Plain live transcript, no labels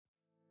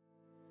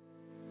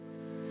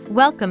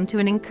Welcome to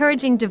an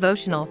encouraging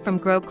devotional from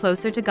Grow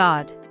Closer to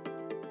God.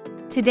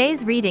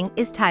 Today's reading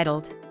is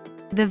titled,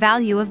 The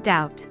Value of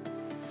Doubt.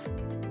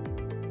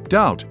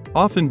 Doubt,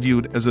 often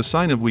viewed as a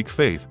sign of weak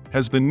faith,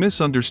 has been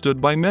misunderstood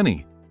by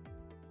many.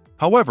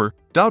 However,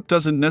 doubt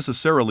doesn't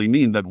necessarily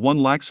mean that one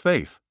lacks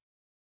faith.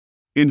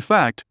 In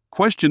fact,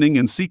 questioning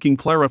and seeking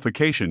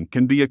clarification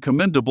can be a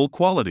commendable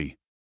quality.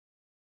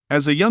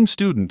 As a young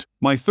student,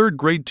 my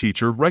third-grade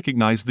teacher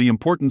recognized the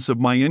importance of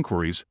my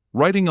inquiries,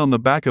 writing on the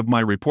back of my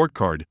report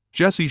card,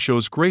 "Jesse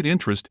shows great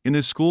interest in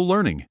his school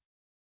learning.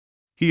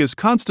 He is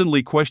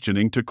constantly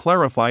questioning to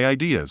clarify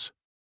ideas."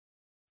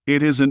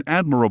 It is an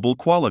admirable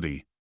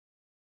quality.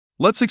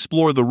 Let's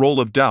explore the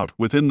role of doubt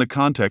within the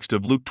context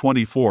of Luke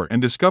 24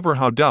 and discover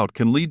how doubt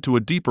can lead to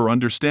a deeper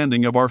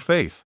understanding of our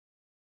faith.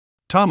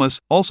 Thomas,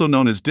 also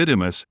known as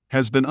Didymus,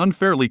 has been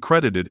unfairly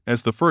credited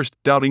as the first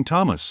doubting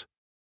Thomas.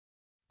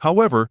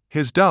 However,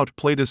 his doubt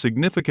played a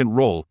significant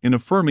role in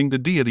affirming the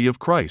deity of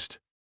Christ.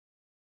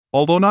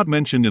 Although not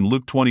mentioned in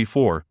Luke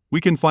 24,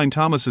 we can find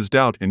Thomas's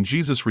doubt and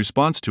Jesus'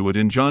 response to it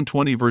in John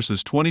 20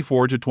 verses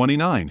 24 to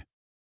 29.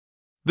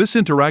 This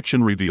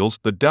interaction reveals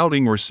that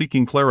doubting or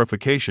seeking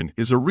clarification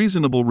is a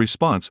reasonable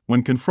response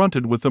when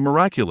confronted with the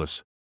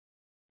miraculous.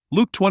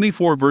 Luke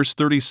 24 verse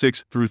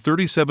 36 through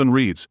 37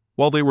 reads,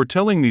 "While they were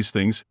telling these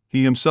things,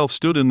 he himself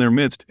stood in their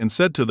midst and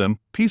said to them,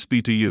 'Peace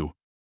be to you.'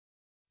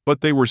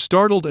 But they were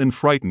startled and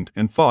frightened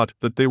and thought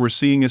that they were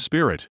seeing a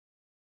spirit."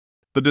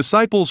 The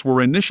disciples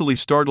were initially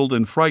startled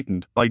and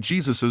frightened by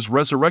Jesus'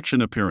 resurrection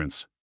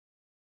appearance.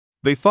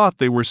 They thought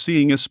they were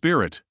seeing a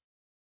spirit.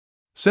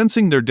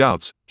 Sensing their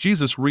doubts,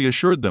 Jesus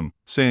reassured them,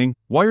 saying,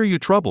 "Why are you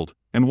troubled,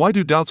 and why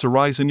do doubts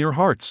arise in your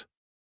hearts?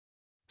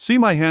 See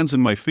my hands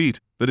and my feet,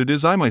 that it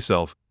is I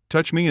myself.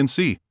 Touch me and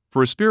see,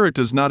 for a spirit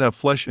does not have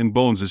flesh and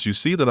bones as you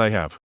see that I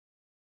have."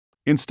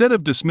 Instead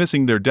of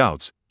dismissing their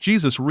doubts,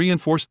 Jesus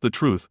reinforced the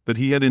truth that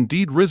he had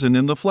indeed risen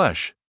in the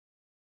flesh.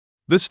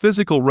 This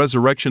physical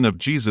resurrection of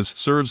Jesus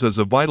serves as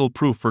a vital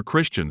proof for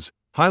Christians,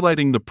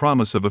 highlighting the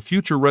promise of a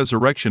future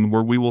resurrection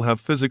where we will have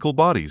physical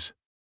bodies.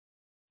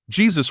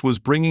 Jesus was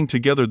bringing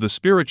together the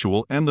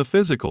spiritual and the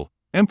physical,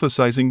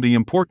 emphasizing the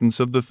importance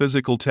of the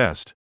physical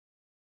test.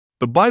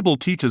 The Bible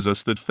teaches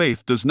us that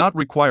faith does not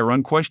require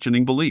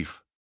unquestioning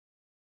belief.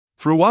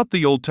 Throughout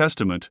the Old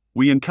Testament,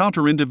 we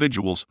encounter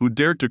individuals who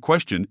dared to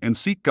question and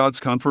seek God's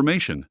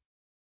confirmation.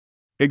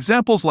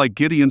 Examples like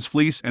Gideon's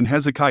fleece and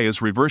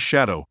Hezekiah's reverse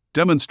shadow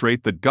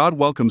demonstrate that God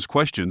welcomes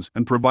questions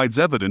and provides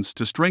evidence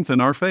to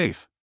strengthen our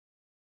faith.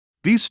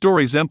 These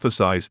stories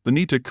emphasize the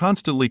need to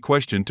constantly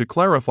question to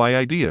clarify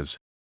ideas.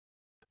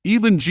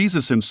 Even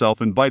Jesus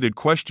himself invited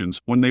questions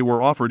when they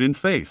were offered in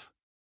faith.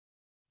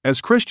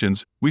 As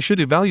Christians, we should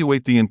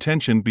evaluate the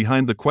intention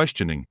behind the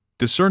questioning,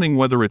 discerning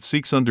whether it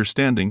seeks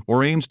understanding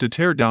or aims to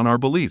tear down our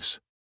beliefs.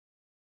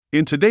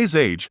 In today's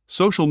age,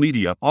 social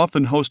media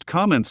often host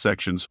comment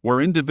sections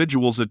where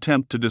individuals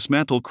attempt to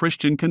dismantle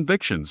Christian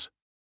convictions.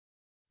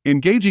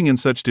 Engaging in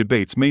such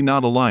debates may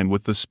not align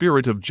with the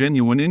spirit of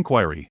genuine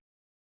inquiry.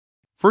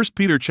 1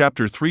 Peter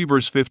chapter 3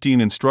 verse 15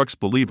 instructs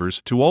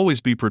believers to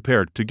always be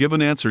prepared to give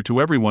an answer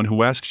to everyone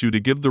who asks you to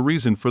give the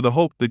reason for the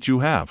hope that you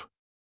have.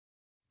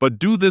 But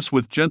do this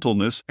with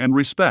gentleness and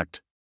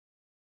respect.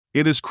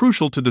 It is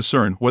crucial to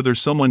discern whether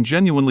someone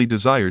genuinely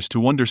desires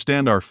to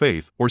understand our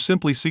faith or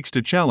simply seeks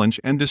to challenge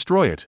and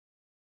destroy it.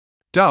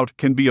 Doubt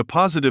can be a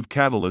positive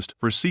catalyst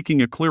for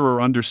seeking a clearer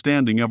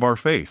understanding of our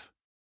faith.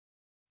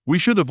 We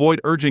should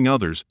avoid urging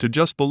others to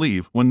just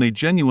believe when they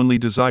genuinely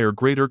desire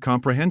greater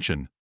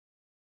comprehension.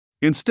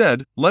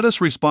 Instead, let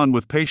us respond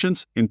with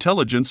patience,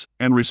 intelligence,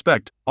 and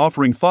respect,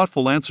 offering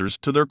thoughtful answers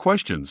to their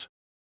questions.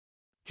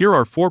 Here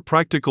are 4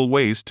 practical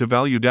ways to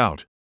value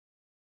doubt.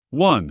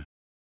 1.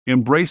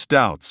 Embrace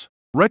doubts.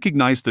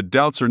 Recognize that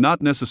doubts are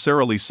not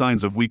necessarily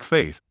signs of weak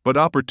faith, but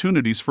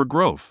opportunities for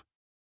growth.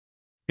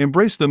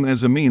 Embrace them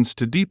as a means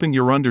to deepen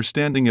your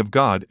understanding of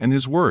God and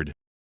His Word.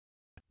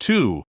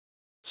 2.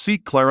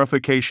 Seek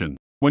clarification.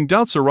 When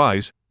doubts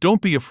arise,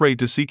 don't be afraid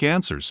to seek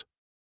answers.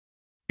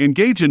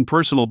 Engage in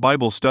personal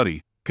Bible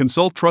study,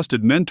 consult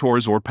trusted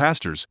mentors or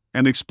pastors,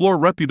 and explore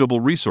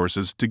reputable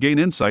resources to gain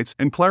insights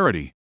and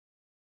clarity.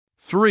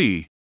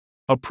 3.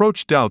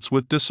 Approach doubts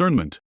with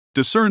discernment.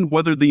 Discern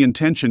whether the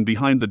intention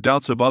behind the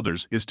doubts of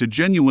others is to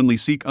genuinely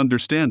seek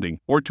understanding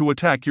or to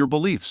attack your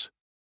beliefs.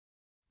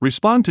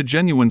 Respond to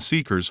genuine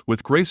seekers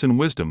with grace and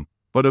wisdom,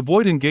 but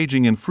avoid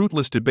engaging in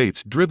fruitless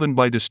debates driven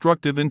by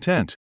destructive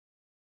intent.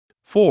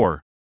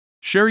 4.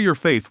 Share your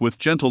faith with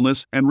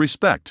gentleness and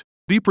respect.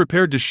 Be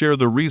prepared to share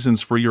the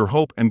reasons for your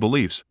hope and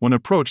beliefs when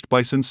approached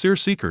by sincere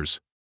seekers.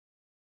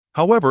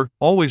 However,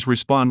 always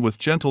respond with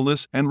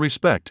gentleness and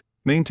respect,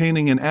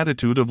 maintaining an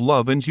attitude of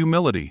love and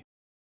humility.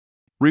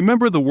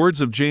 Remember the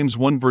words of James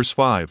 1 verse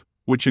 5,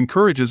 which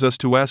encourages us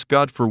to ask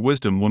God for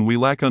wisdom when we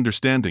lack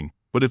understanding.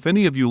 "But if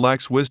any of you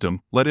lacks wisdom,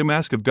 let him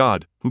ask of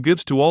God, who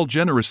gives to all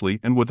generously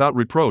and without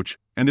reproach,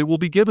 and it will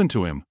be given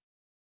to him."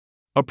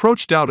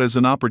 Approach doubt as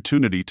an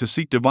opportunity to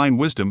seek divine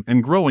wisdom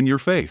and grow in your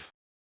faith.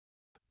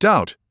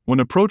 Doubt,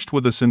 when approached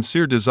with a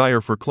sincere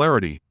desire for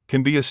clarity,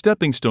 can be a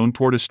stepping stone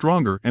toward a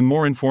stronger and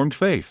more informed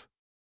faith.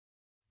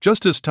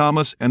 Just as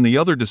Thomas and the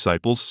other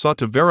disciples sought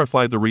to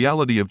verify the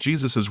reality of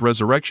Jesus'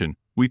 resurrection,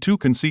 we too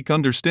can seek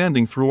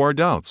understanding through our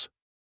doubts.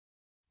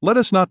 Let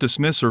us not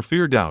dismiss or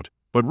fear doubt,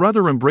 but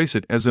rather embrace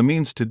it as a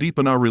means to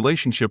deepen our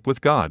relationship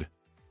with God.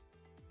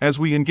 As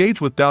we engage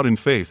with doubt and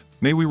faith,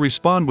 may we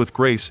respond with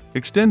grace,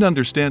 extend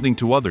understanding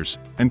to others,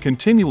 and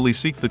continually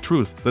seek the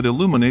truth that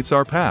illuminates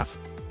our path.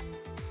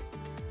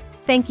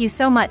 Thank you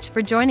so much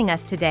for joining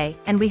us today,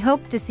 and we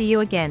hope to see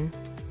you again.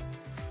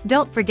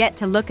 Don't forget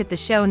to look at the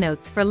show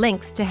notes for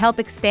links to help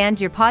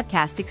expand your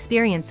podcast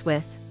experience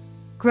with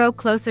Grow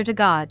Closer to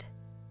God.